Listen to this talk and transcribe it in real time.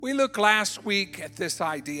We looked last week at this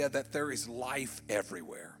idea that there is life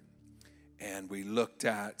everywhere. And we looked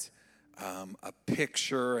at a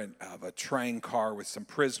picture of a train car with some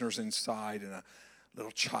prisoners inside and a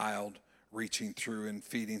little child reaching through and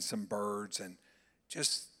feeding some birds. And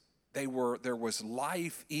just there was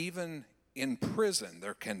life even in prison.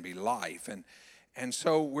 There can be life. And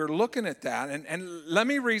so we're looking at that. And let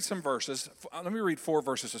me read some verses. Let me read 4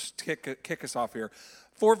 verses to kick us off here.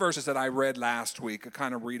 4 verses that I read last week. I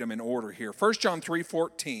kind of read them in order here. 1 John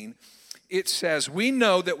 3:14, it says, "We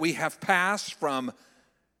know that we have passed from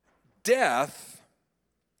death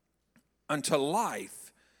unto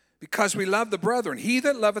life, because we love the brethren. He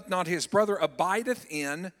that loveth not his brother abideth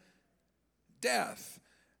in death."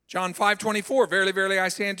 John 5:24, "Verily, verily, I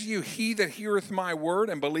say unto you, he that heareth my word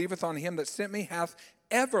and believeth on him that sent me hath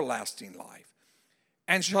everlasting life,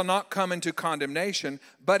 and shall not come into condemnation,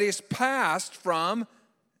 but is passed from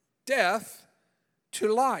death to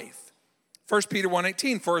life." 1 Peter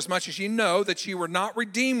 1:18, "For as much as ye know that ye were not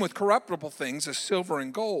redeemed with corruptible things as silver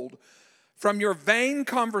and gold, from your vain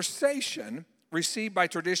conversation received by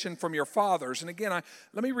tradition from your fathers." And again,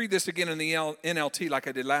 let me read this again in the NLT like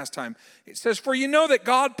I did last time. It says, "For you know that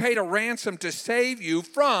God paid a ransom to save you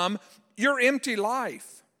from your empty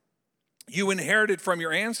life you inherited from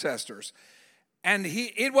your ancestors. And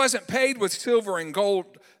it wasn't paid with silver and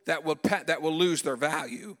gold that will lose their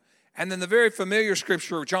value." And then the very familiar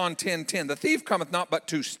scripture, John 10:10, "The thief cometh not but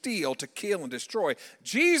to steal, to kill, and destroy."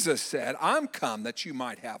 Jesus said, "I'm come that you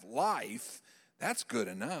might have life." That's good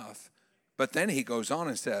enough. But then he goes on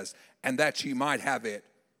and says, "and that you might have it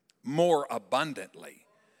more abundantly."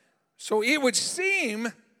 So it would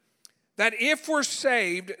seem that if we're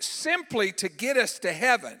saved simply to get us to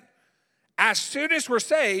heaven, as soon as we're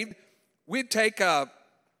saved, we'd take a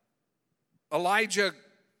Elijah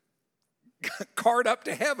cart up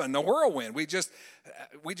to heaven, the whirlwind. We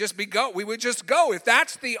would just go. If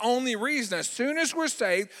that's the only reason, as soon as we're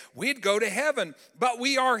saved, we'd go to heaven. But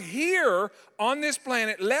we are here on this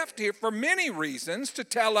planet, left here for many reasons: to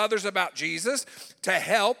tell others about Jesus, to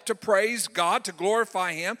help, to praise God, to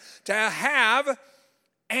glorify him, to have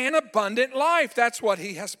an abundant life. That's what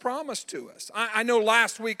he has promised to us. I know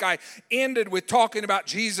last week I ended with talking about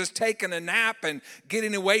Jesus taking a nap and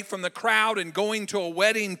getting away from the crowd and going to a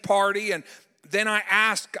wedding party. And then I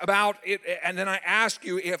asked about it, and then I asked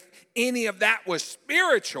you if any of that was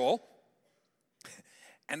spiritual.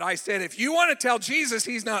 And I said, if you want to tell Jesus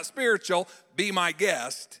he's not spiritual, be my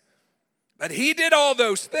guest. But he did all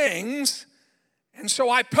those things. And so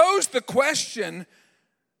I posed the question,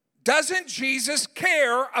 doesn't Jesus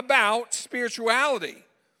care about spirituality?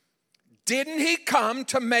 Didn't he come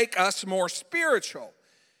to make us more spiritual?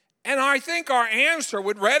 And I think our answer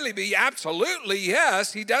would readily be absolutely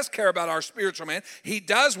yes. He does care about our spiritual man. He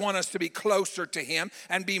does want us to be closer to him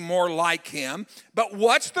and be more like him. But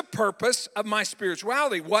what's the purpose of my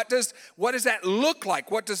spirituality? What does that look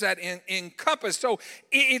like? What does that encompass? So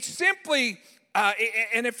it's simply...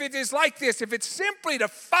 and if it is like this, if it's simply to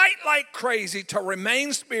fight like crazy to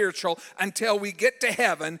remain spiritual until we get to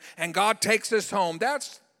heaven and God takes us home,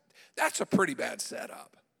 that's a pretty bad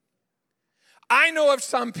setup. I know of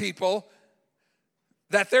some people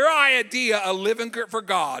that their idea of living for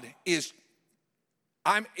God is,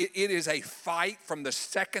 it is a fight from the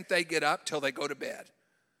second they get up till they go to bed.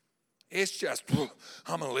 It's just,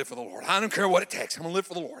 I'm going to live for the Lord. I don't care what it takes. I'm going to live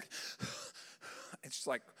for the Lord. It's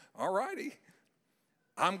like, all righty.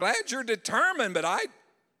 I'm glad you're determined, but I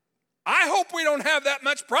hope we don't have that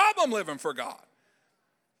much problem living for God.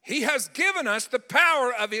 He has given us the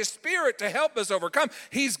power of his Spirit to help us overcome.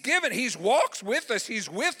 He walks with us. He's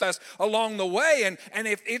with us along the way. And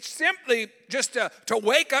if it's simply just to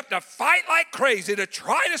wake up, to fight like crazy, to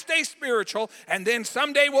try to stay spiritual, and then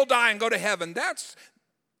someday we'll die and go to heaven, that's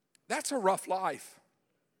a rough life.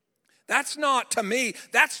 That's not, to me,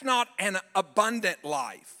 that's not an abundant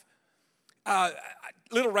life.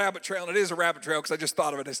 Little rabbit trail, and it is a rabbit trail because I just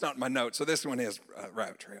thought of it. It's not in my notes, so this one is a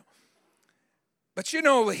rabbit trail. But you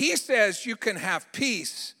know, he says you can have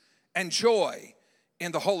peace and joy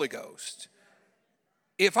in the Holy Ghost.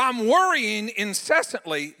 If I'm worrying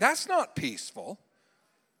incessantly, that's not peaceful.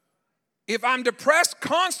 If I'm depressed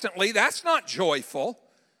constantly, that's not joyful.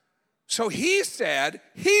 So he said,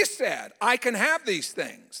 I can have these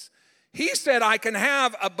things. He said, I can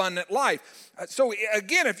have abundant life. So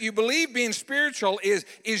again, if you believe being spiritual is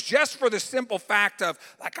just for the simple fact of,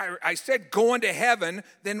 like I said, going to heaven,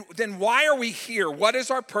 then why are we here? What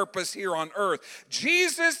is our purpose here on earth?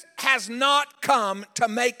 Jesus has not come to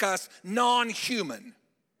make us non-human.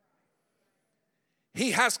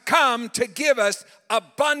 He has come to give us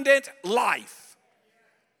abundant life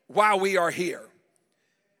while we are here.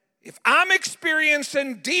 if I'm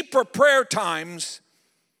experiencing deeper prayer times,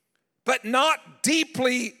 but not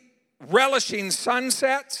deeply relishing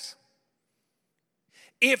sunsets,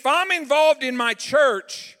 if I'm involved in my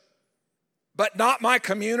church, but not my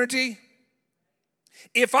community,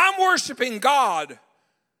 if I'm worshiping God,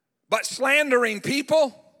 but slandering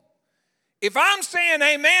people, if I'm saying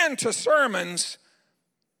amen to sermons,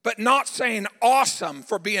 but not saying awesome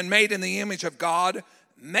for being made in the image of God,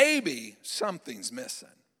 maybe something's missing.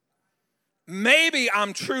 Maybe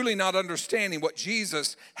I'm truly not understanding what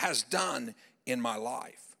Jesus has done in my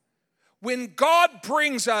life. When God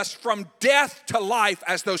brings us from death to life,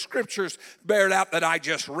 as those scriptures bear it out that I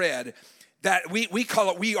just read, that we call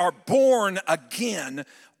it, we are born again,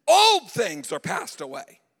 old things are passed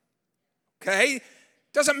away. Okay?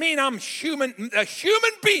 Doesn't mean I'm human. A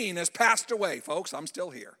human being has passed away, folks. I'm still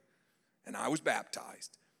here. And I was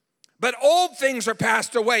baptized. But old things are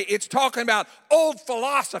passed away. It's talking about old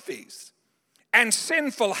philosophies and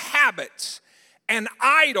sinful habits and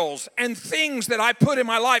idols and things that I put in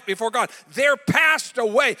my life before God. They're passed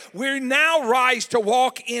away. We now rise to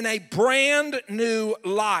walk in a brand new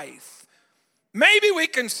life. Maybe we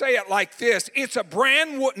can say it like this. It's a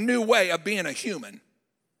brand new way of being a human.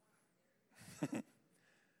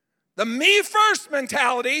 The me first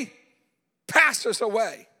mentality passes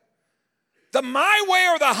away. The my way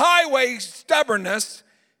or the highway stubbornness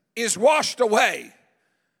is washed away.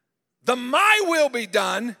 The my will be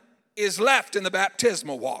done is left in the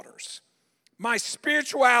baptismal waters. My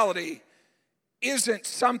spirituality isn't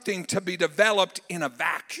something to be developed in a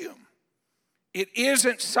vacuum. It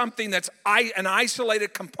isn't something that's an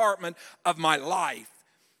isolated compartment of my life.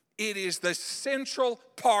 It is the central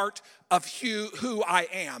part of who I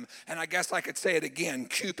am. And I guess I could say it again,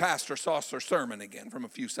 cue Pastor Saucer's sermon again from a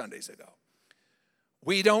few Sundays ago.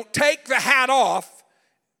 We don't take the hat off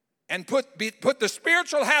and put the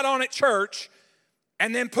spiritual hat on at church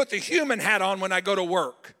and then put the human hat on when I go to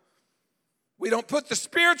work. We don't put the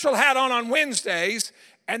spiritual hat on Wednesdays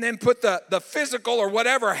and then put the physical or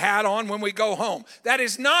whatever hat on when we go home. That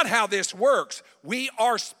is not how this works. We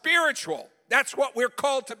are spiritual. That's what we're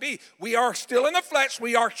called to be. We are still in the flesh.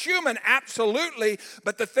 We are human, absolutely.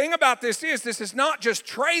 But the thing about this is not just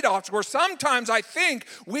trade-offs where sometimes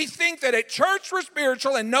we think that at church we're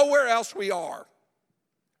spiritual and nowhere else we are.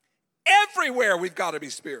 Everywhere we've got to be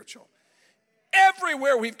spiritual.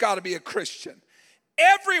 Everywhere we've got to be a Christian.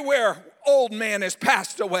 Everywhere old man has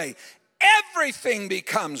passed away. Everything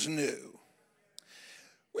becomes new.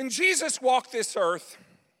 When Jesus walked this earth,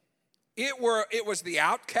 it was the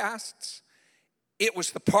outcasts. It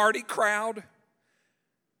was the party crowd.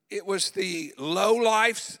 It was the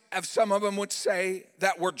lowlifes, as some of them would say,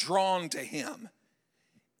 that were drawn to him.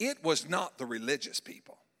 It was not the religious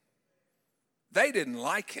people. They didn't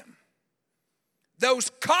like him.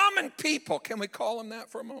 Those common people, can we call them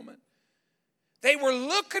that for a moment? They were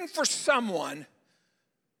looking for someone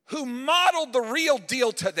who modeled the real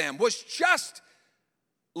deal to them, was just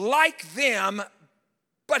like them,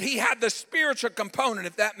 but he had the spiritual component,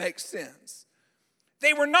 if that makes sense.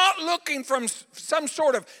 They were not looking from some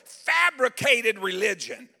sort of fabricated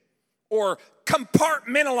religion or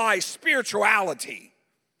compartmentalized spirituality.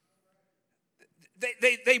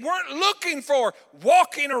 They weren't looking for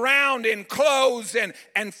walking around in clothes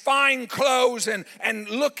and fine clothes and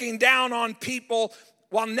looking down on people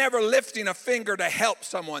while never lifting a finger to help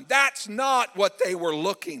someone. That's not what they were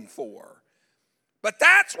looking for. But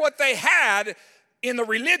that's what they had in the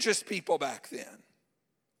religious people back then.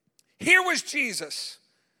 Here was Jesus,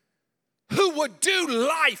 who would do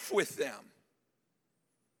life with them.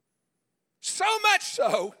 So much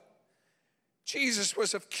so, Jesus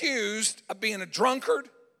was accused of being a drunkard,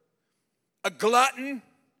 a glutton.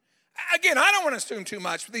 Again, I don't want to assume too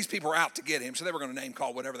much, but these people were out to get him, so they were going to name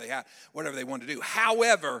call whatever they had, whatever they wanted to do.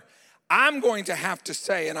 However, I'm going to have to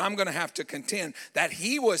say, and I'm going to have to contend, that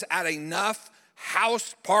he was at enough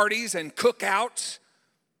house parties and cookouts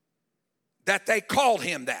that they called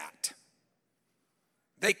him that.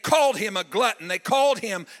 They called him a glutton. They called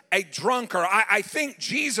him a drunkard. I think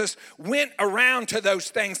Jesus went around to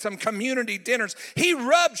those things, some community dinners. He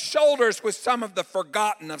rubbed shoulders with some of the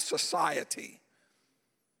forgotten of society.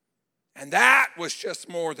 And that was just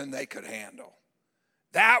more than they could handle.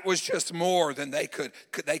 That was just more than they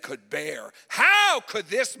could bear. How could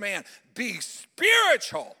this man be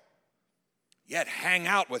spiritual, yet hang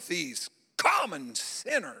out with these common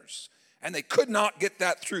sinners? And they could not get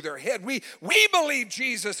that through their head. We believe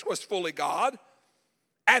Jesus was fully God,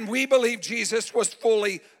 and we believe Jesus was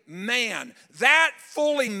fully man. That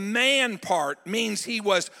fully man part means he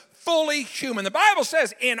was fully human. The Bible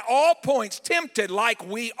says, in all points tempted like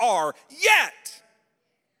we are, yet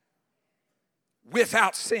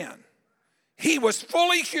without sin. He was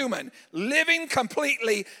fully human, living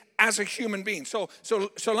completely as a human being. So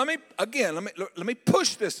let me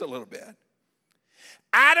push this a little bit.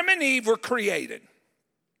 Adam and Eve were created,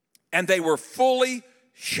 and they were fully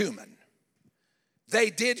human. They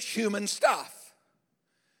did human stuff.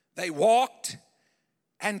 They walked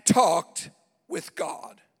and talked with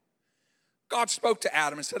God. God spoke to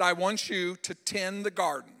Adam and said, I want you to tend the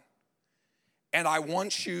garden, and I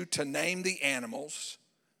want you to name the animals.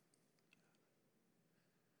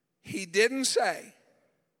 He didn't say,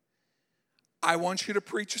 I want you to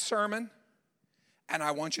preach a sermon, and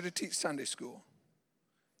I want you to teach Sunday school.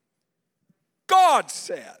 God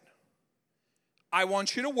said, I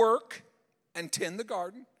want you to work and tend the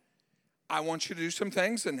garden. I want you to do some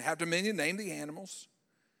things and have dominion, name the animals.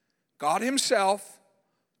 God himself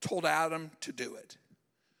told Adam to do it.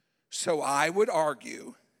 So I would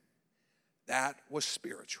argue that was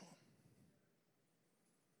spiritual.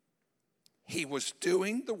 He was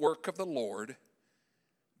doing the work of the Lord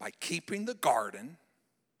by keeping the garden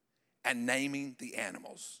and naming the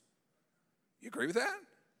animals. You agree with that?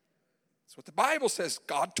 That's what the Bible says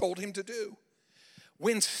God told him to do.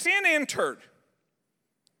 When sin entered,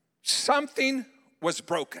 something was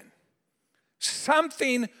broken.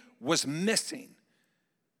 Something was missing.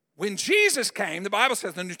 When Jesus came, the Bible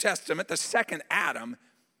says in the New Testament, the second Adam,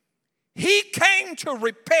 he came to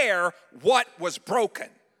repair what was broken.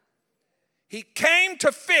 He came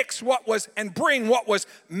to fix what was and bring what was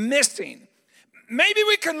missing. Maybe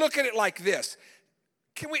we can look at it like this.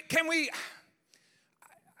 Can we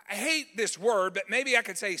I hate this word, but maybe I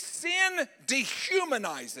could say sin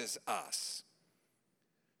dehumanizes us.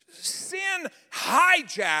 Sin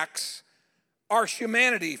hijacks our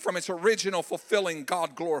humanity from its original fulfilling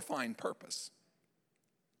God-glorifying purpose.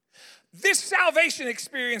 This salvation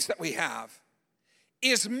experience that we have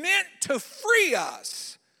is meant to free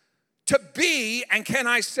us to be, and can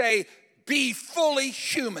I say, be fully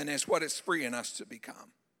human is what it's freeing us to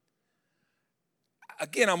become.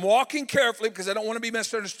 Again, I'm walking carefully because I don't want to be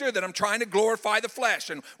misunderstood that I'm trying to glorify the flesh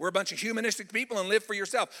and we're a bunch of humanistic people and live for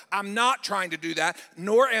yourself. I'm not trying to do that,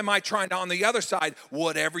 nor am I trying to, on the other side,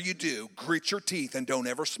 whatever you do, grit your teeth and don't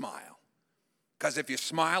ever smile. Because if you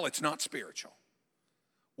smile, it's not spiritual.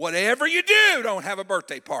 Whatever you do, don't have a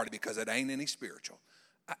birthday party because it ain't any spiritual.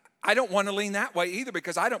 I don't want to lean that way either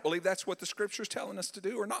because I don't believe that's what the Scripture's telling us to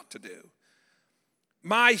do or not to do.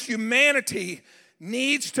 My humanity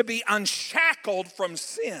needs to be unshackled from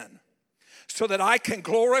sin so that I can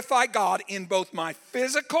glorify God in both my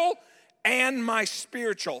physical and my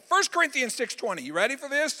spiritual. 1 Corinthians 6:20, you ready for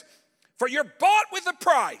this? For you're bought with a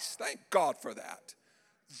price. Thank God for that.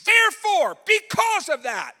 Therefore, because of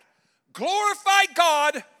that, glorify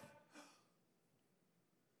God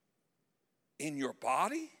in your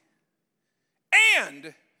body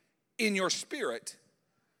and in your spirit,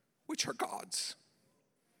 which are God's.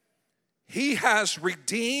 He has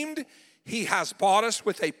redeemed, he has bought us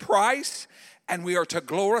with a price, and we are to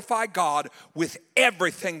glorify God with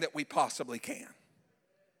everything that we possibly can.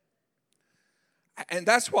 And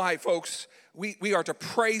that's why, folks, we are to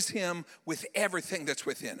praise him with everything that's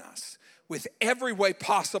within us, with every way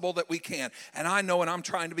possible that we can. And I know, and I'm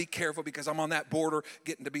trying to be careful because I'm on that border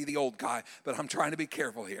getting to be the old guy, but I'm trying to be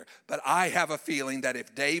careful here. But I have a feeling that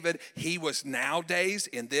if David, he was nowadays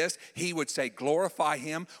in this, he would say, glorify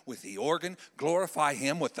him with the organ, glorify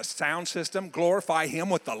him with the sound system, glorify him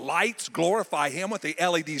with the lights, glorify him with the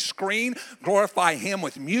LED screen, glorify him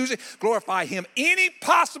with music, glorify him any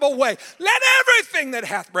possible way. Let everything that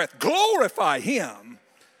hath breath glorify him.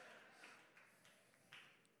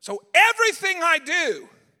 So everything I do,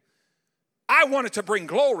 I want it to bring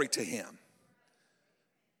glory to him.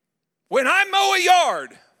 When I mow a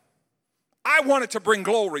yard, I want it to bring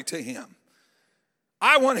glory to him.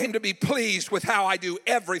 I want him to be pleased with how I do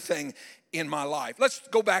everything in my life. Let's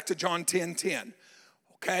go back to John 10:10.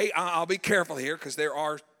 Okay, I'll be careful here because there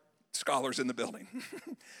are scholars in the building.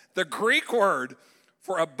 The Greek word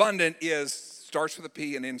for abundant starts with a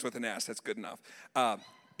P and ends with an S. That's good enough.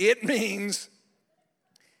 It means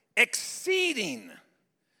exceeding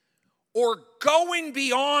or going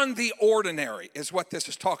beyond the ordinary is what this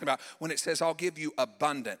is talking about when it says, I'll give you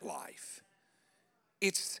abundant life.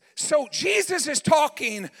 So Jesus is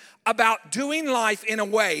talking about doing life in a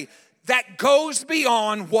way that goes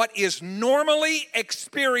beyond what is normally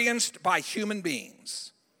experienced by human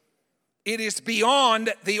beings. It is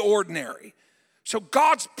beyond the ordinary. So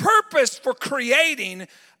God's purpose for creating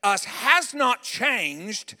us has not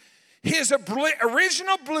changed. His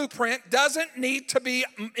original blueprint doesn't need to be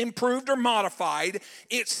improved or modified.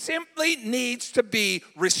 It simply needs to be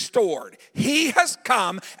restored. He has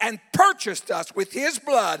come and purchased us with his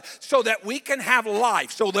blood so that we can have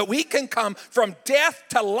life, so that we can come from death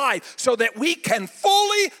to life, so that we can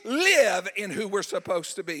fully live in who we're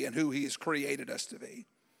supposed to be and who he has created us to be.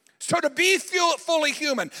 So to be fully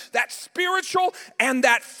human, that spiritual and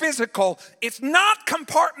that physical, it's not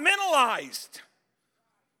compartmentalized.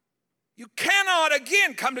 You cannot,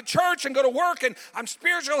 again, come to church and go to work and I'm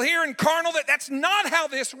spiritual here and carnal. That's not how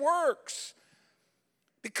this works.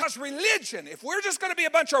 Because religion, if we're just going to be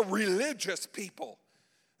a bunch of religious people,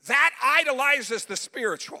 that idolizes the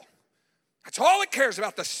spiritual. That's all it cares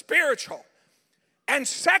about, the spiritual. And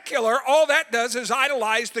secular, all that does is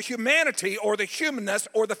idolize the humanity or the humanness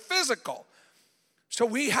or the physical. So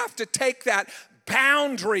we have to take that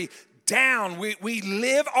boundary down. We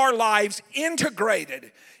live our lives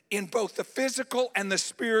integrated in both the physical and the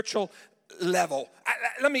spiritual level.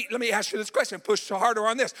 Let me ask you this question, push harder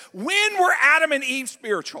on this. When were Adam and Eve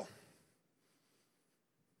spiritual?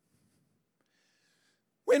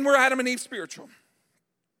 When were Adam and Eve spiritual?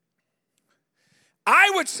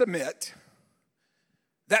 I would submit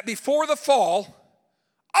that before the fall,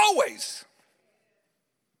 always.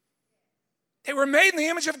 They were made in the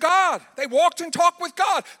image of God. They walked and talked with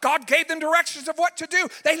God. God gave them directions of what to do.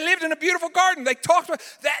 They lived in a beautiful garden. They talked with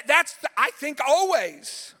I think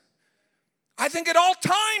always. I think at all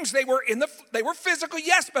times they were physical,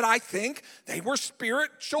 yes, but I think they were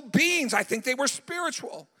spiritual beings. I think they were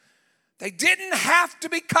spiritual. They didn't have to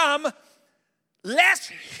become less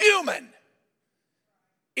human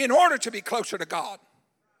in order to be closer to God.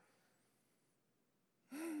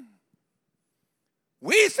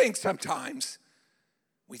 We think sometimes,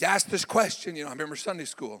 we'd ask this question, I remember Sunday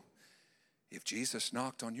school. If Jesus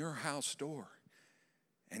knocked on your house door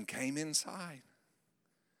and came inside,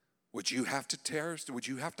 would you have to would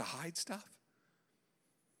you have to hide stuff?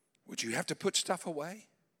 Would you have to put stuff away?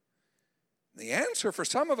 The answer for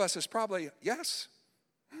some of us is probably yes.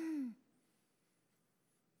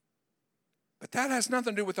 But that has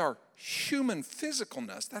nothing to do with our human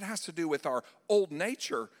physicalness. That has to do with our old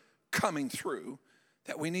nature coming through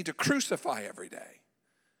that we need to crucify every day.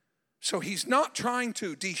 So he's not trying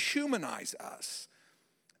to dehumanize us.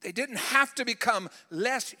 They didn't have to become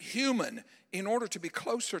less human in order to be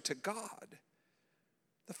closer to God.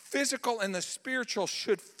 The physical and the spiritual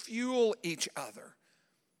should fuel each other.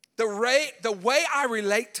 The way I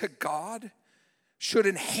relate to God should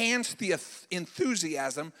enhance the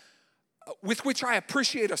enthusiasm with which I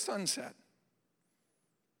appreciate a sunset.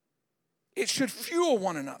 It should fuel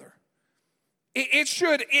one another. It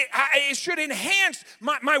should enhance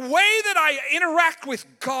my way that I interact with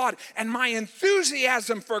God, and my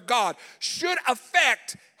enthusiasm for God should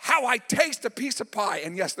affect how I taste a piece of pie.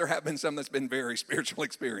 And yes, there have been some that's been very spiritual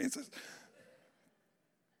experiences.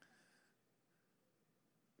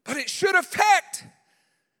 But it should affect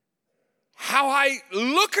how I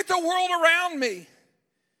look at the world around me.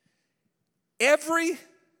 Every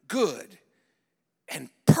good and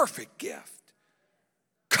perfect gift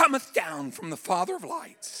cometh down from the Father of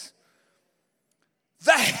lights.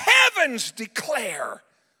 The heavens declare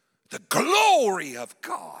the glory of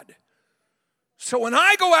God. So when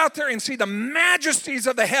I go out there and see the majesties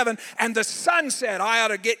of the heaven and the sunset, I ought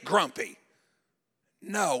to get grumpy.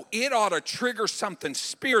 No, it ought to trigger something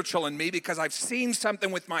spiritual in me, because I've seen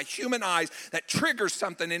something with my human eyes that triggers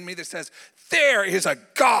something in me that says, there is a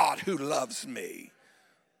God who loves me.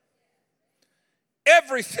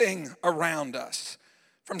 Everything around us,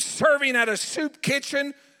 from serving at a soup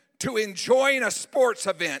kitchen to enjoying a sports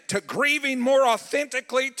event, to grieving more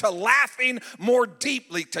authentically, to laughing more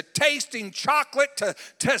deeply, to tasting chocolate,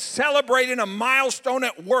 to celebrating a milestone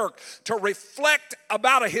at work, to reflect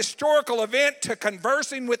about a historical event, to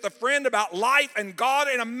conversing with a friend about life and God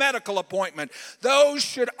in a medical appointment. Those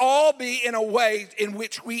should all be in a way in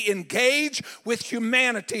which we engage with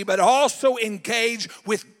humanity, but also engage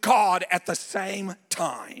with God at the same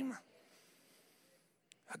time.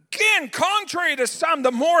 Again, contrary to some,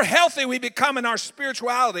 the more healthy we become in our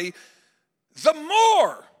spirituality, the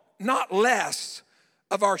more, not less,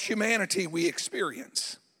 of our humanity we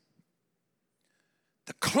experience.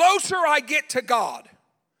 The closer I get to God,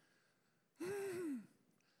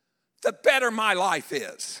 the better my life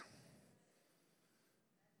is.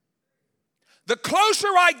 The closer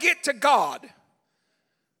I get to God,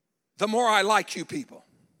 the more I like you people.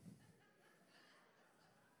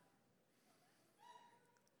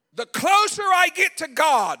 The closer I get to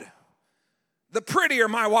God, the prettier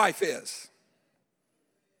my wife is.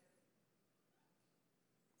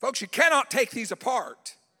 Folks, you cannot take these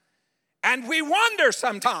apart. And we wonder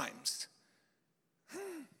sometimes.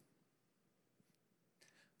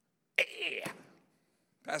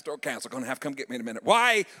 Pastoral counsel going to have to come get me in a minute.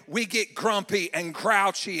 Why we get grumpy and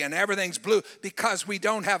grouchy and everything's blue? Because we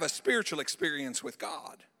don't have a spiritual experience with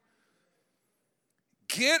God.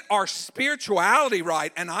 Get our spirituality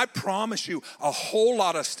right, and I promise you a whole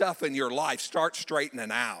lot of stuff in your life starts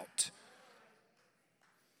straightening out.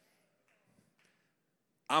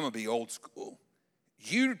 I'm going to be old school.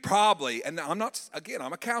 You'd probably, and I'm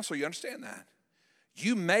a counselor, you understand that.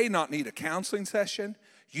 You may not need a counseling session.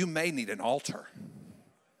 You may need an altar.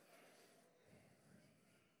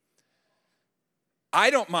 I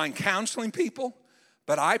don't mind counseling people,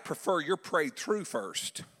 but I prefer you're prayed through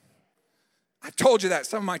first. I've told you that.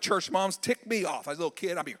 Some of my church moms ticked me off. As a little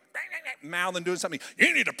kid, I'd be mouthing, doing something.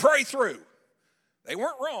 You need to pray through. They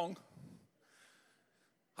weren't wrong.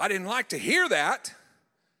 I didn't like to hear that.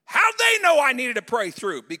 How'd they know I needed to pray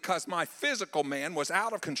through? Because my physical man was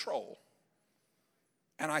out of control.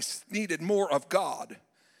 And I needed more of God.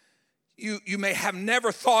 You may have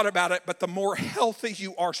never thought about it, but the more healthy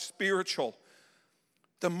you are spiritual,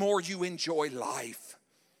 the more you enjoy life.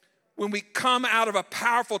 When we come out of a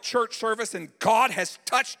powerful church service and God has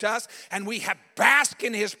touched us and we have basked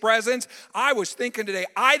in his presence, I was thinking today,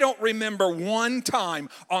 I don't remember one time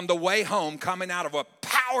on the way home coming out of a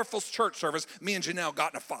powerful church service, me and Janelle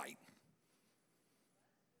got in a fight.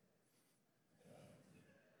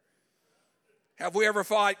 Have we ever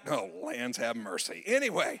fought? Oh, lands have mercy.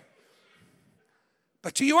 Anyway,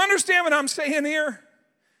 but do you understand what I'm saying here?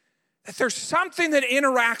 That there's something that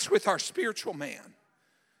interacts with our spiritual man.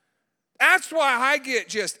 That's why I get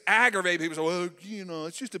just aggravated. People say, well,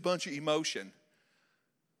 it's just a bunch of emotion.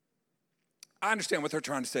 I understand what they're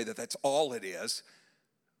trying to say, that that's all it is.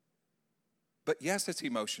 But yes, it's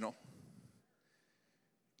emotional.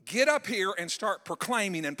 Get up here and start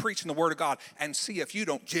proclaiming and preaching the word of God and see if you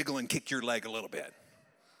don't jiggle and kick your leg a little bit.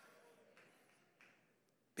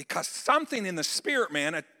 Because something in the spirit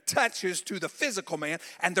man attaches to the physical man,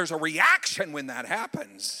 and there's a reaction when that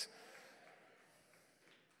happens.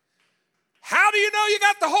 How do you know you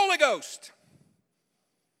got the Holy Ghost?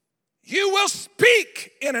 You will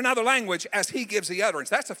speak in another language as he gives the utterance.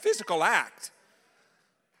 That's a physical act.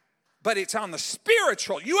 But it's on the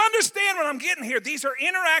spiritual. You understand what I'm getting here? These are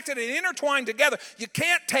interacted and intertwined together. You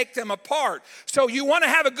can't take them apart. So you want to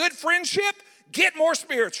have a good friendship? Get more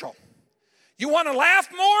spiritual. You want to laugh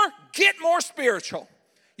more? Get more spiritual.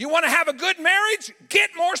 You want to have a good marriage? Get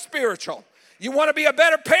more spiritual. You want to be a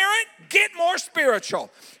better parent? Get more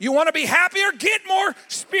spiritual. You want to be happier? Get more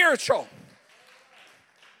spiritual.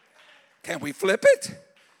 Can we flip it?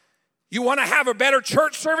 You want to have a better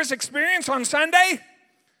church service experience on Sunday?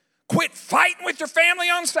 Quit fighting with your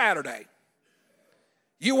family on Saturday.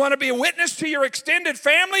 You want to be a witness to your extended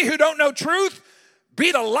family who don't know truth?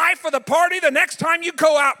 Be the life of the party the next time you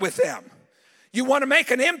go out with them. You want to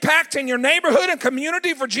make an impact in your neighborhood and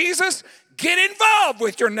community for Jesus? Get involved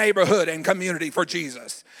with your neighborhood and community for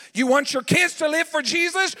Jesus. You want your kids to live for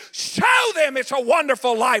Jesus? Show them it's a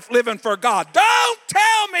wonderful life living for God. Don't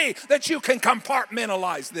tell me that you can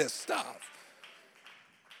compartmentalize this stuff.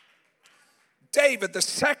 David, the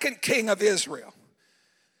second king of Israel,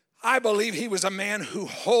 I believe he was a man who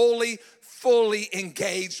wholly, fully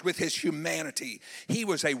engaged with his humanity. He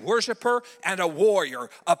was a worshiper and a warrior,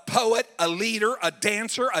 a poet, a leader, a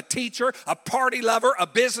dancer, a teacher, a party lover, a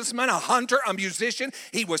businessman, a hunter, a musician.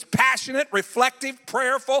 He was passionate, reflective,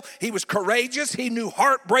 prayerful. He was courageous. He knew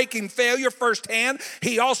heartbreaking failure firsthand.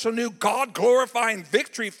 He also knew God-glorifying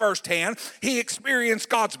victory firsthand. He experienced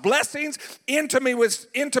God's blessings,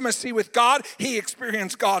 intimacy with God. He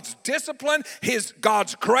experienced God's discipline,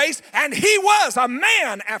 God's grace, and he was a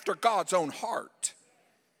man after God's own heart.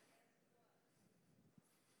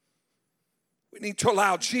 We need to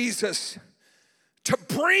allow Jesus to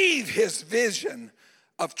breathe his vision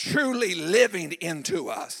of truly living into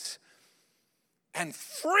us and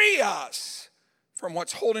free us from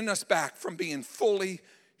what's holding us back from being fully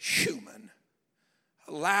human.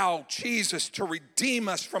 Allow Jesus to redeem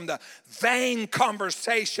us from the vain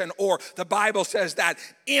conversation, or the Bible says that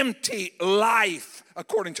empty life,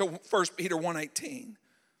 according to 1 Peter 1:18.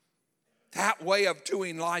 That way of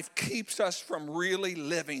doing life keeps us from really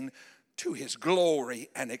living to his glory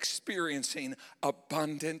and experiencing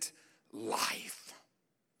abundant life.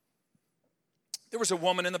 There was a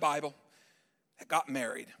woman in the Bible that got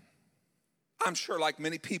married. I'm sure, like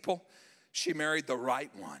many people, she married the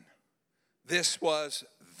right one. This was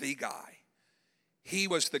the guy. He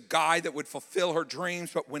was the guy that would fulfill her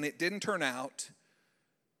dreams, but when it didn't turn out,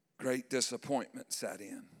 great disappointment set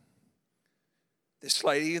in. This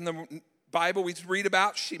lady in the Bible we read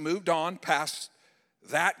about, she moved on past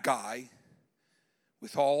that guy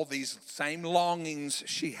with all these same longings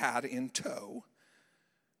she had in tow.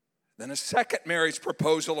 Then a second marriage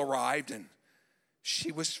proposal arrived, and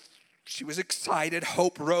she was excited.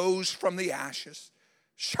 Hope rose from the ashes.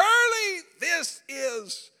 Surely this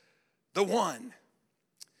is the one.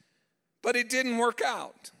 But it didn't work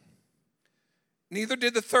out. Neither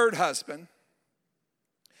did the third husband.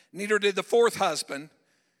 Neither did the fourth husband.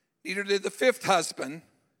 Neither did the fifth husband.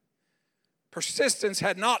 Persistence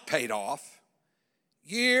had not paid off.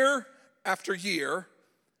 Year after year,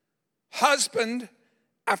 husband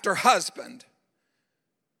after husband.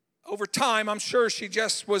 Over time, I'm sure she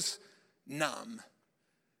just was numb.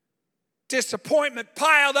 Disappointment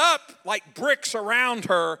piled up like bricks around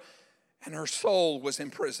her, and her soul was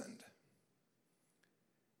imprisoned.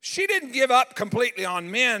 She didn't give up completely on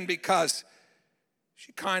men because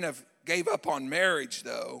she kind of gave up on marriage,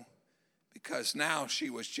 though, because now she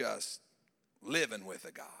was just living with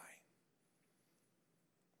a guy.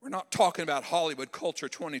 We're not talking about Hollywood culture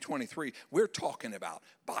 2023. We're talking about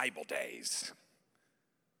Bible days.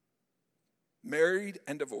 Married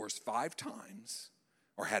and divorced 5 times,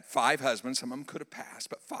 or had 5 husbands. Some of them could have passed,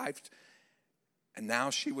 but 5. And now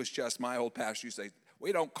she was just, my old pastor used to say,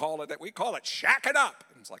 we don't call it that. We call it shacking up.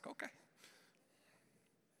 And it's like, okay.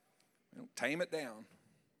 Tame it down.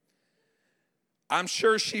 I'm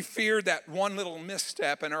sure she feared that one little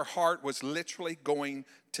misstep and her heart was literally going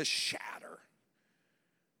to shatter.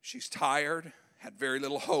 She's tired, had very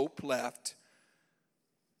little hope left.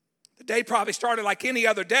 The day probably started like any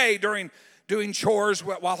other day during doing chores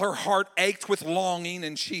while her heart ached with longing,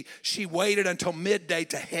 and she waited until midday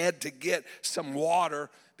to head to get some water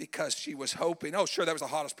because she was hoping, oh sure, that was the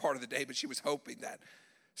hottest part of the day, but she was hoping that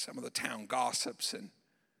some of the town gossips and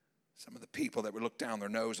some of the people that would look down their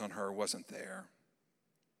nose on her wasn't there.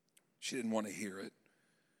 She didn't want to hear it.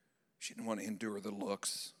 She didn't want to endure the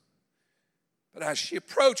looks. But as she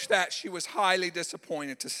approached that, she was highly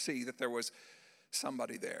disappointed to see that there was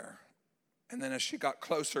somebody there. And then as she got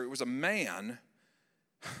closer, it was a man.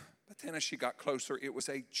 But then as she got closer, it was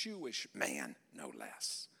a Jewish man, no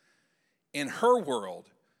less. In her world,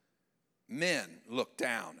 men looked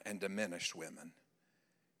down and diminished women.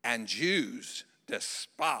 And Jews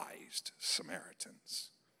despised Samaritans.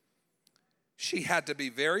 She had to be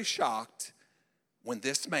very shocked when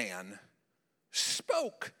this man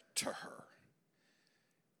spoke to her.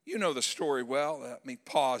 You know the story well. Let me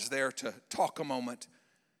pause there to talk a moment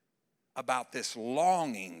about this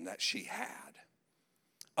longing that she had.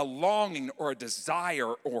 A longing or a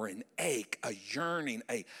desire or an ache, a yearning,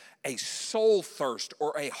 a soul thirst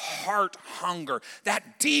or a heart hunger,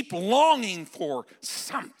 that deep longing for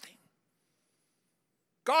something.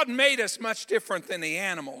 God made us much different than the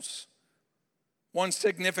animals. One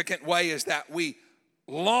significant way is that we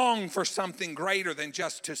long for something greater than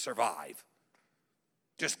just to survive.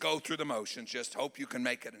 Just go through the motions, just hope you can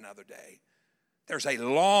make it another day. There's a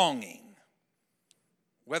longing.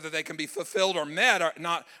 Whether they can be fulfilled or met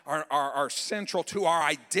are central to our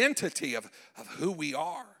identity of who we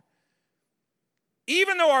are.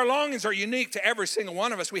 Even though our longings are unique to every single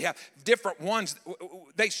one of us, we have different ones.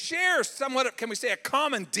 They share somewhat, can we say, a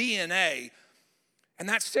common DNA. And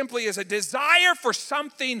that simply is a desire for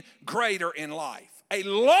something greater in life. A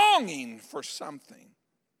longing for something.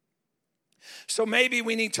 So maybe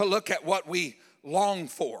we need to look at what we long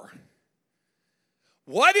for.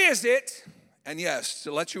 What is it? And yes,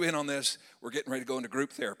 to let you in on this, we're getting ready to go into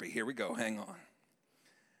group therapy. Here we go, hang on.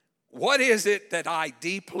 What is it that I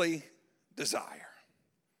deeply desire?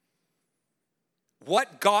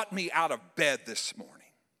 What got me out of bed this morning?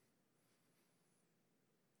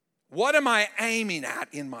 What am I aiming at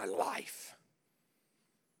in my life?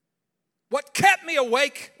 What kept me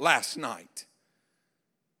awake last night?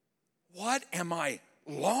 What am I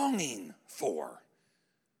longing for?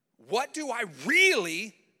 What do I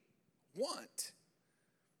really want?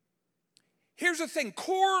 Here's the thing,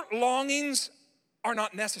 core longings are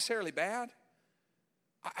not necessarily bad.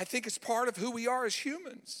 I think it's part of who we are as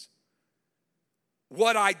humans.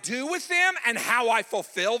 What I do with them and how I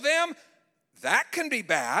fulfill them, that can be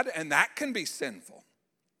bad and that can be sinful.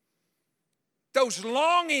 Those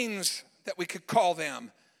longings that we could call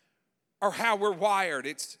them are how we're wired.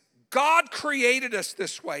 It's God created us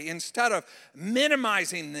this way. Instead of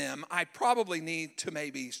minimizing them, I probably need to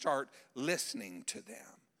maybe start listening to them.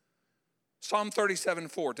 Psalm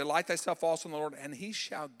 37:4, delight thyself also in the Lord, and he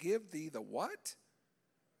shall give thee the what?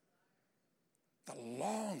 The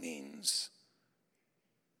longings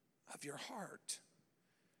of your heart.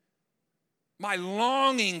 My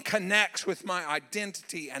longing connects with my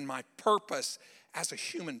identity and my purpose as a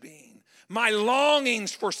human being. My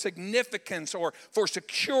longings for significance or for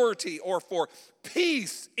security or for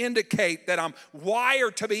peace indicate that I'm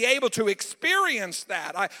wired to be able to experience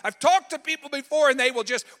that. I've talked to people before and they will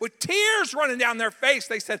just, with tears running down their face,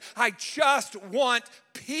 they said, I just want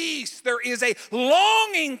peace. There is a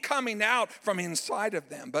longing coming out from inside of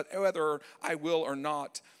them. But whether I will or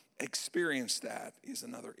not experience that is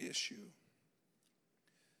another issue.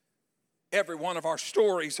 Every one of our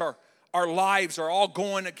stories, our lives are all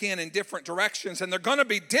going again in different directions, and they're going to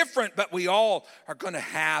be different, but we all are going to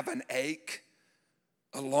have an ache,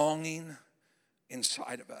 a longing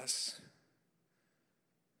inside of us.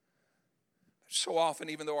 So often,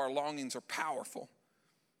 even though our longings are powerful,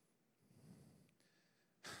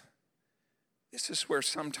 this is where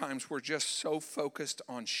sometimes we're just so focused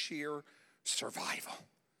on sheer survival.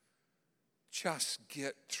 Just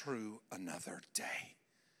get through another day.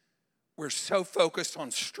 We're so focused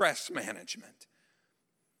on stress management.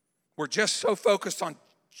 We're just so focused on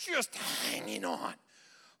just hanging on.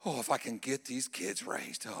 Oh, if I can get these kids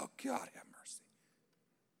raised, oh, God have mercy.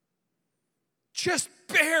 Just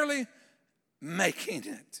barely making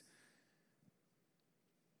it.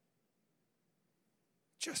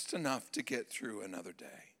 Just enough to get through another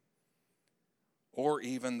day. Or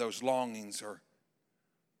even those longings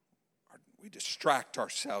we distract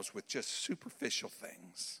ourselves with just superficial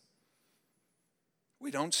things. We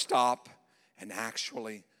don't stop and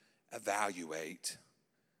actually evaluate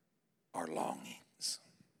our longings.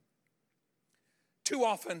 Too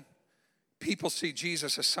often, people see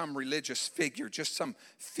Jesus as some religious figure, just some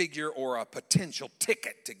figure or a potential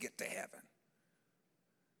ticket to get to heaven.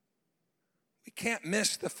 We can't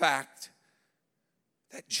miss the fact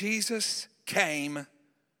that Jesus came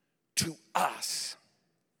to us.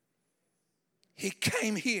 He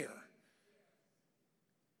came here.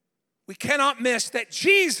 We cannot miss that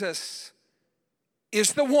Jesus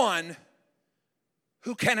is the one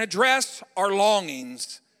who can address our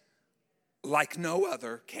longings like no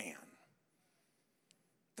other can.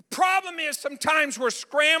 The problem is sometimes we're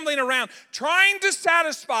scrambling around trying to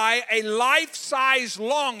satisfy a life-size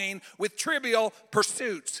longing with trivial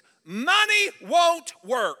pursuits. Money won't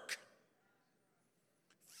work.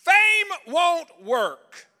 Fame won't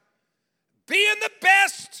work. Being the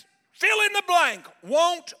best, fill in the blank,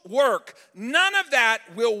 won't work. None of that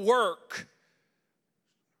will work.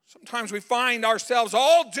 Sometimes we find ourselves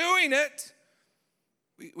all doing it.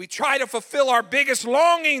 We try to fulfill our biggest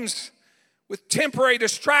longings with temporary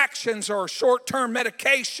distractions or short-term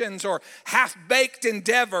medications or half-baked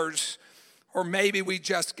endeavors, or maybe we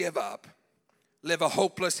just give up. Live a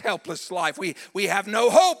hopeless, helpless life. We have no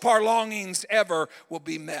hope our longings ever will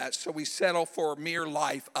be met. So we settle for a mere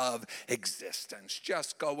life of existence,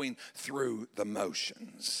 just going through the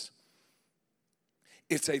motions.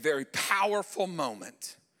 It's a very powerful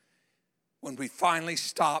moment when we finally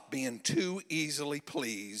stop being too easily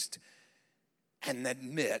pleased and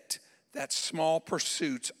admit that small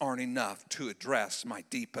pursuits aren't enough to address my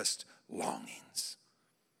deepest longings.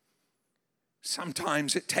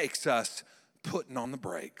 Sometimes it takes us putting on the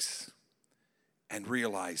brakes and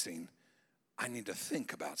realizing I need to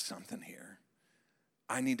think about something here.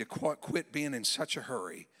 I need to quit being in such a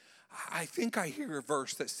hurry. I think I hear a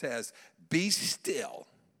verse that says, be still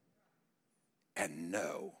and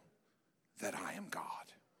know that I am God.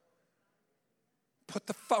 Put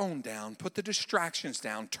the phone down, put the distractions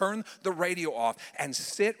down, turn the radio off, and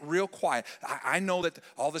sit real quiet. I know that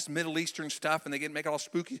all this Middle Eastern stuff, and they make it all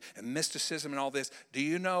spooky, and mysticism and all this. Do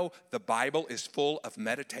you know the Bible is full of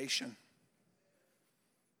meditation?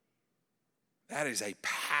 That is a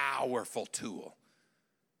powerful tool.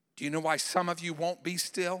 Do you know why some of you won't be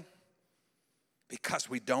still? Because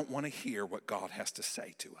we don't want to hear what God has to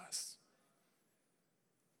say to us.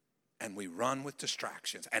 And we run with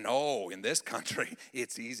distractions. And in this country,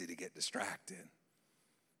 it's easy to get distracted.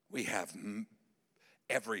 We have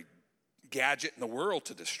every gadget in the world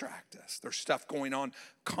to distract us. There's stuff going on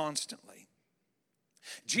constantly.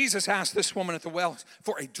 Jesus asked this woman at the well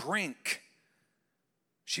for a drink.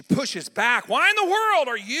 She pushes back. Why in the world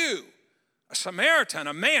are you, a Samaritan,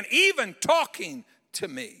 a man, even talking to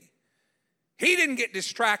me? He didn't get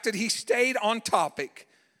distracted. He stayed on topic.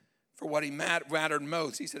 For what he mattered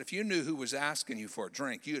most, he said, if you knew who was asking you for a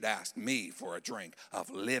drink, you'd ask me for a drink of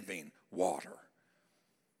living water.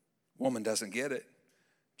 Woman doesn't get it.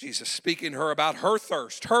 Jesus speaking to her about her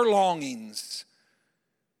thirst, her longings.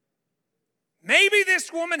 Maybe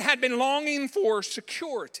this woman had been longing for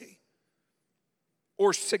security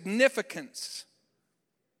or significance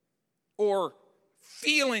or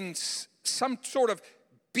feeling some sort of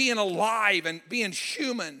being alive and being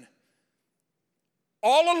human.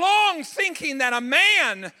 all along thinking that a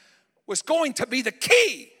man was going to be the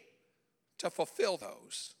key to fulfill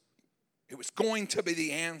those. It was going to be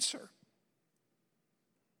the answer.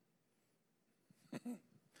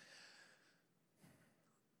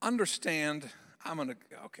 Understand,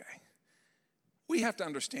 okay. We have to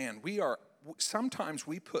understand, sometimes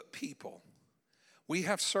we put people, we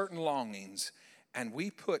have certain longings, and we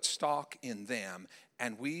put stock in them,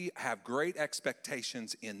 and we have great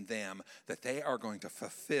expectations in them that they are going to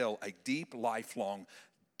fulfill a deep, lifelong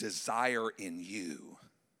desire in you.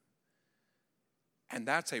 And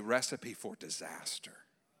that's a recipe for disaster.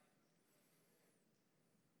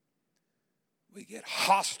 We get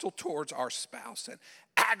hostile towards our spouse and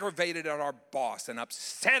aggravated at our boss and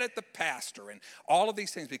upset at the pastor and all of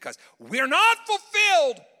these things because we're not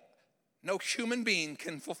fulfilled. No human being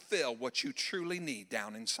can fulfill what you truly need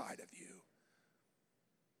down inside of you.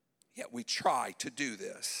 Yet we try to do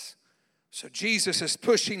this. So Jesus is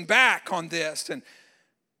pushing back on this, and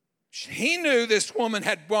he knew this woman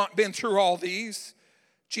had been through all these.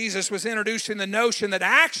 Jesus was introducing the notion that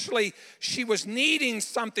actually she was needing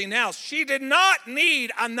something else. She did not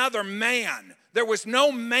need another man. There was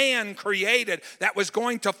no man created that was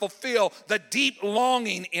going to fulfill the deep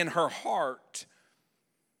longing in her heart.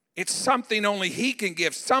 It's something only he can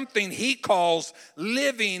give, something he calls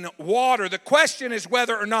living water. The question is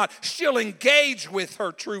whether or not she'll engage with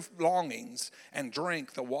her true longings and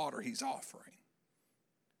drink the water he's offering.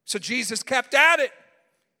 So Jesus kept at it.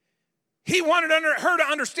 He wanted her to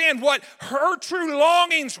understand what her true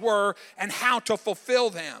longings were and how to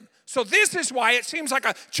fulfill them. So this is why it seems like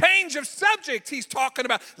a change of subject. He's talking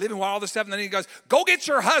about living while all this stuff, and then he goes, go get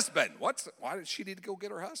your husband. Why did she need to go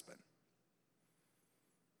get her husband?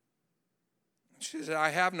 She said, I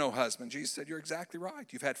have no husband. Jesus said, you're exactly right.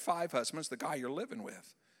 You've had 5 husbands, the guy you're living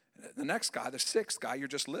with. The next guy, the 6th guy, you're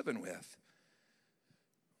just living with.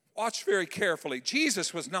 Watch very carefully.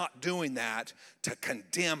 Jesus was not doing that to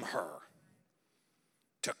condemn her,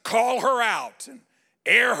 to call her out and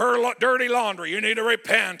air her dirty laundry. You need to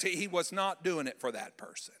repent. He was not doing it for that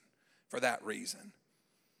person, for that reason.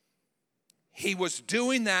 He was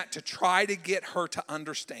doing that to try to get her to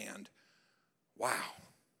understand, wow,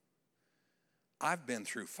 I've been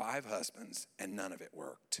through 5 husbands and none of it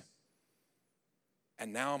worked.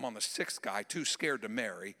 And now I'm on the 6th guy, too scared to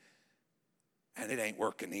marry, and it ain't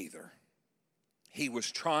working either. He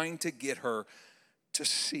was trying to get her to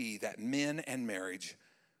see that men and marriage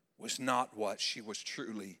was not what she was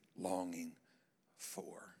truly longing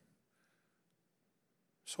for.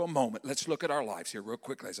 So a moment, let's look at our lives here real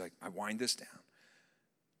quickly as I wind this down.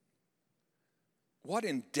 What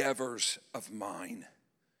endeavors of mine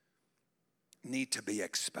need to be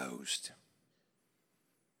exposed?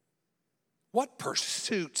 What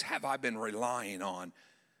pursuits have I been relying on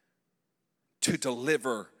to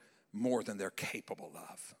deliver more than they're capable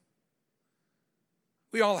of?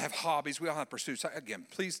 We all have hobbies. We all have pursuits. Again,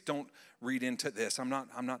 please don't read into this. I'm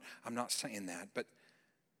not saying that. But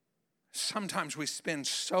sometimes we spend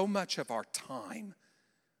so much of our time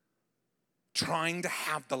trying to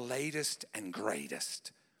have the latest and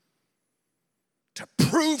greatest, to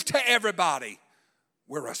prove to everybody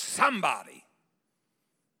we're a somebody.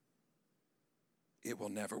 It will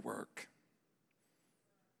never work.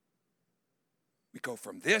 We go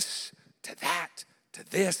from this to that, to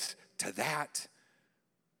this, to that.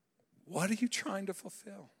 What are you trying to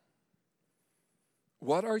fulfill?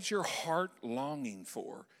 What is your heart longing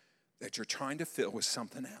for that you're trying to fill with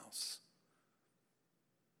something else?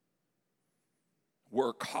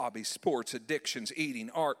 Work, hobbies, sports, addictions, eating,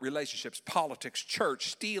 art, relationships, politics, church,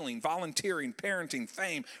 stealing, volunteering, parenting,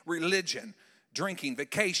 fame, religion, drinking,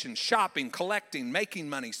 vacation, shopping, collecting, making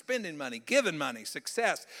money, spending money, giving money,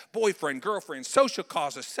 success, boyfriend, girlfriend, social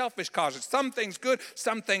causes, selfish causes, some things good,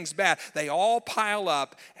 some things bad. They all pile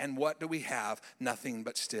up, and what do we have? Nothing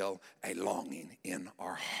but still a longing in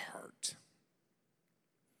our heart.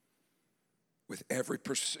 With every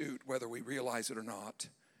pursuit, whether we realize it or not,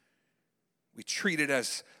 we treat it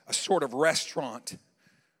as a sort of restaurant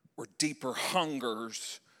where deeper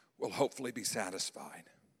hungers will hopefully be satisfied.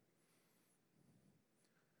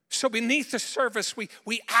 So beneath the surface, we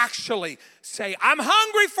actually say, I'm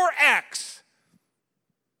hungry for X,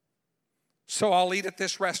 so I'll eat at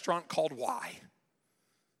this restaurant called Y.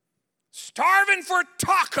 Starving for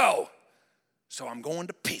taco, so I'm going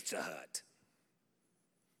to Pizza Hut.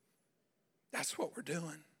 That's what we're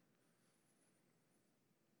doing.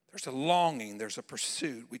 There's a longing, there's a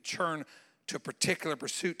pursuit. We turn to a particular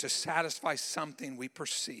pursuit to satisfy something we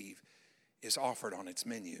perceive is offered on its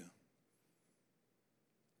menu.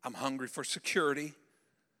 I'm hungry for security,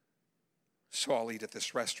 so I'll eat at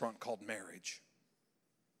this restaurant called marriage.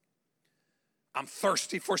 I'm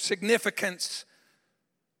thirsty for significance,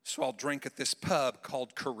 so I'll drink at this pub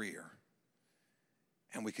called career.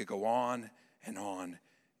 And we could go on and on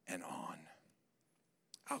and on.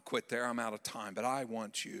 I'll quit there. I'm out of time. But I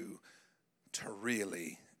want you to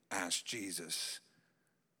really ask Jesus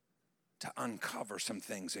to uncover some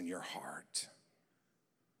things in your heart.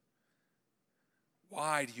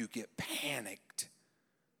 Why do you get panicked?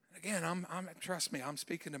 Again, trust me, I'm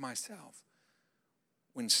speaking to myself.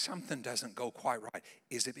 When something doesn't go quite right,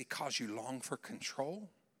 is it because you long for control?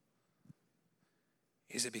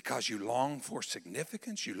 Is it because you long for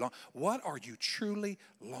significance? What are you truly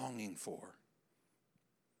longing for?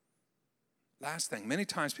 Last thing, many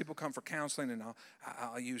times people come for counseling, and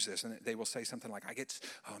I'll use this, and they will say something like, I've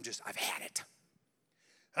had it.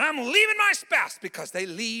 I'm leaving my spouse, because they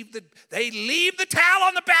leave the towel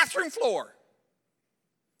on the bathroom floor.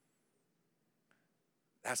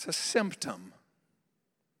 That's a symptom.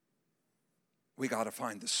 We got to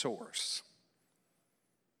find the source.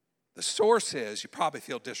 The source is you probably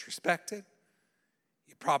feel disrespected.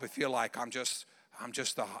 You probably feel like I'm just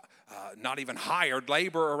the not even hired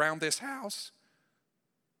labor around this house.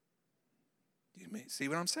 You see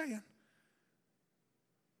what I'm saying?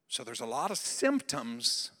 So there's a lot of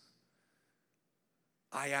symptoms.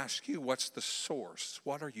 I ask you, what's the source?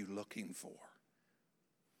 What are you looking for?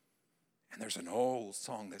 And there's an old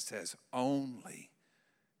song that says, only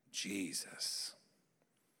Jesus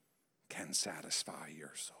can satisfy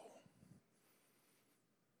your soul.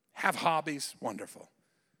 Have hobbies, wonderful.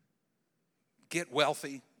 Get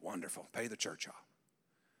wealthy, wonderful. Pay the church off.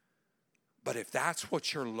 But if that's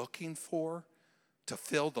what you're looking for to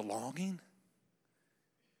fill the longing,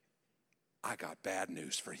 I got bad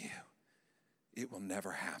news for you. It will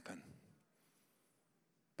never happen.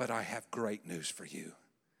 But I have great news for you.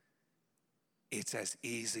 It's as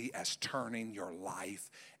easy as turning your life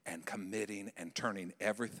and committing and turning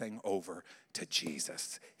everything over to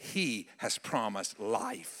Jesus. He has promised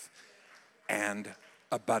life and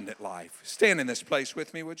abundant life. Stand in this place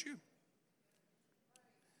with me, would you?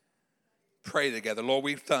 Pray together. Lord,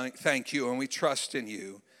 we thank you and we trust in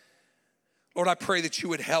you. Lord, I pray that you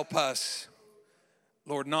would help us,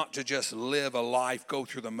 Lord, not to just live a life, go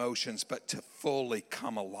through the motions, but to fully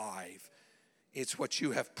come alive. It's what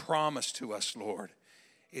you have promised to us, Lord.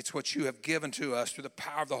 It's what you have given to us through the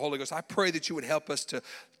power of the Holy Ghost. I pray that you would help us to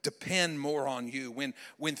depend more on you.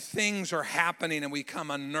 When things are happening and we become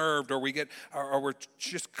unnerved, or we're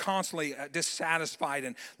just constantly dissatisfied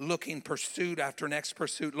and looking pursuit after next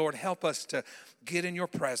pursuit, Lord, help us to get in your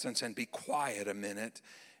presence and be quiet a minute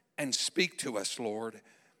and speak to us, Lord.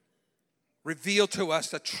 Reveal to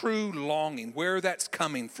us a true longing, where that's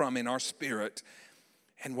coming from in our spirit,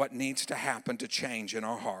 and what needs to happen to change in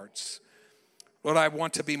our hearts. Lord, I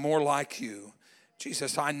want to be more like you.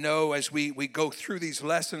 Jesus, I know as we go through these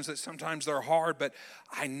lessons that sometimes they're hard, but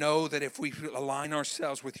I know that if we align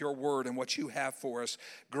ourselves with your word and what you have for us,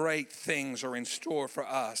 great things are in store for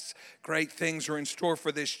us. Great things are in store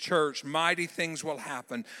for this church. Mighty things will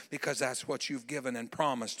happen because that's what you've given and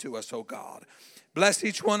promised to us, oh God. Bless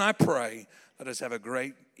each one, I pray. Let us have a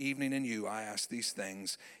great evening in you. I ask these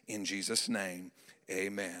things in Jesus' name.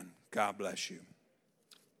 Amen. God bless you.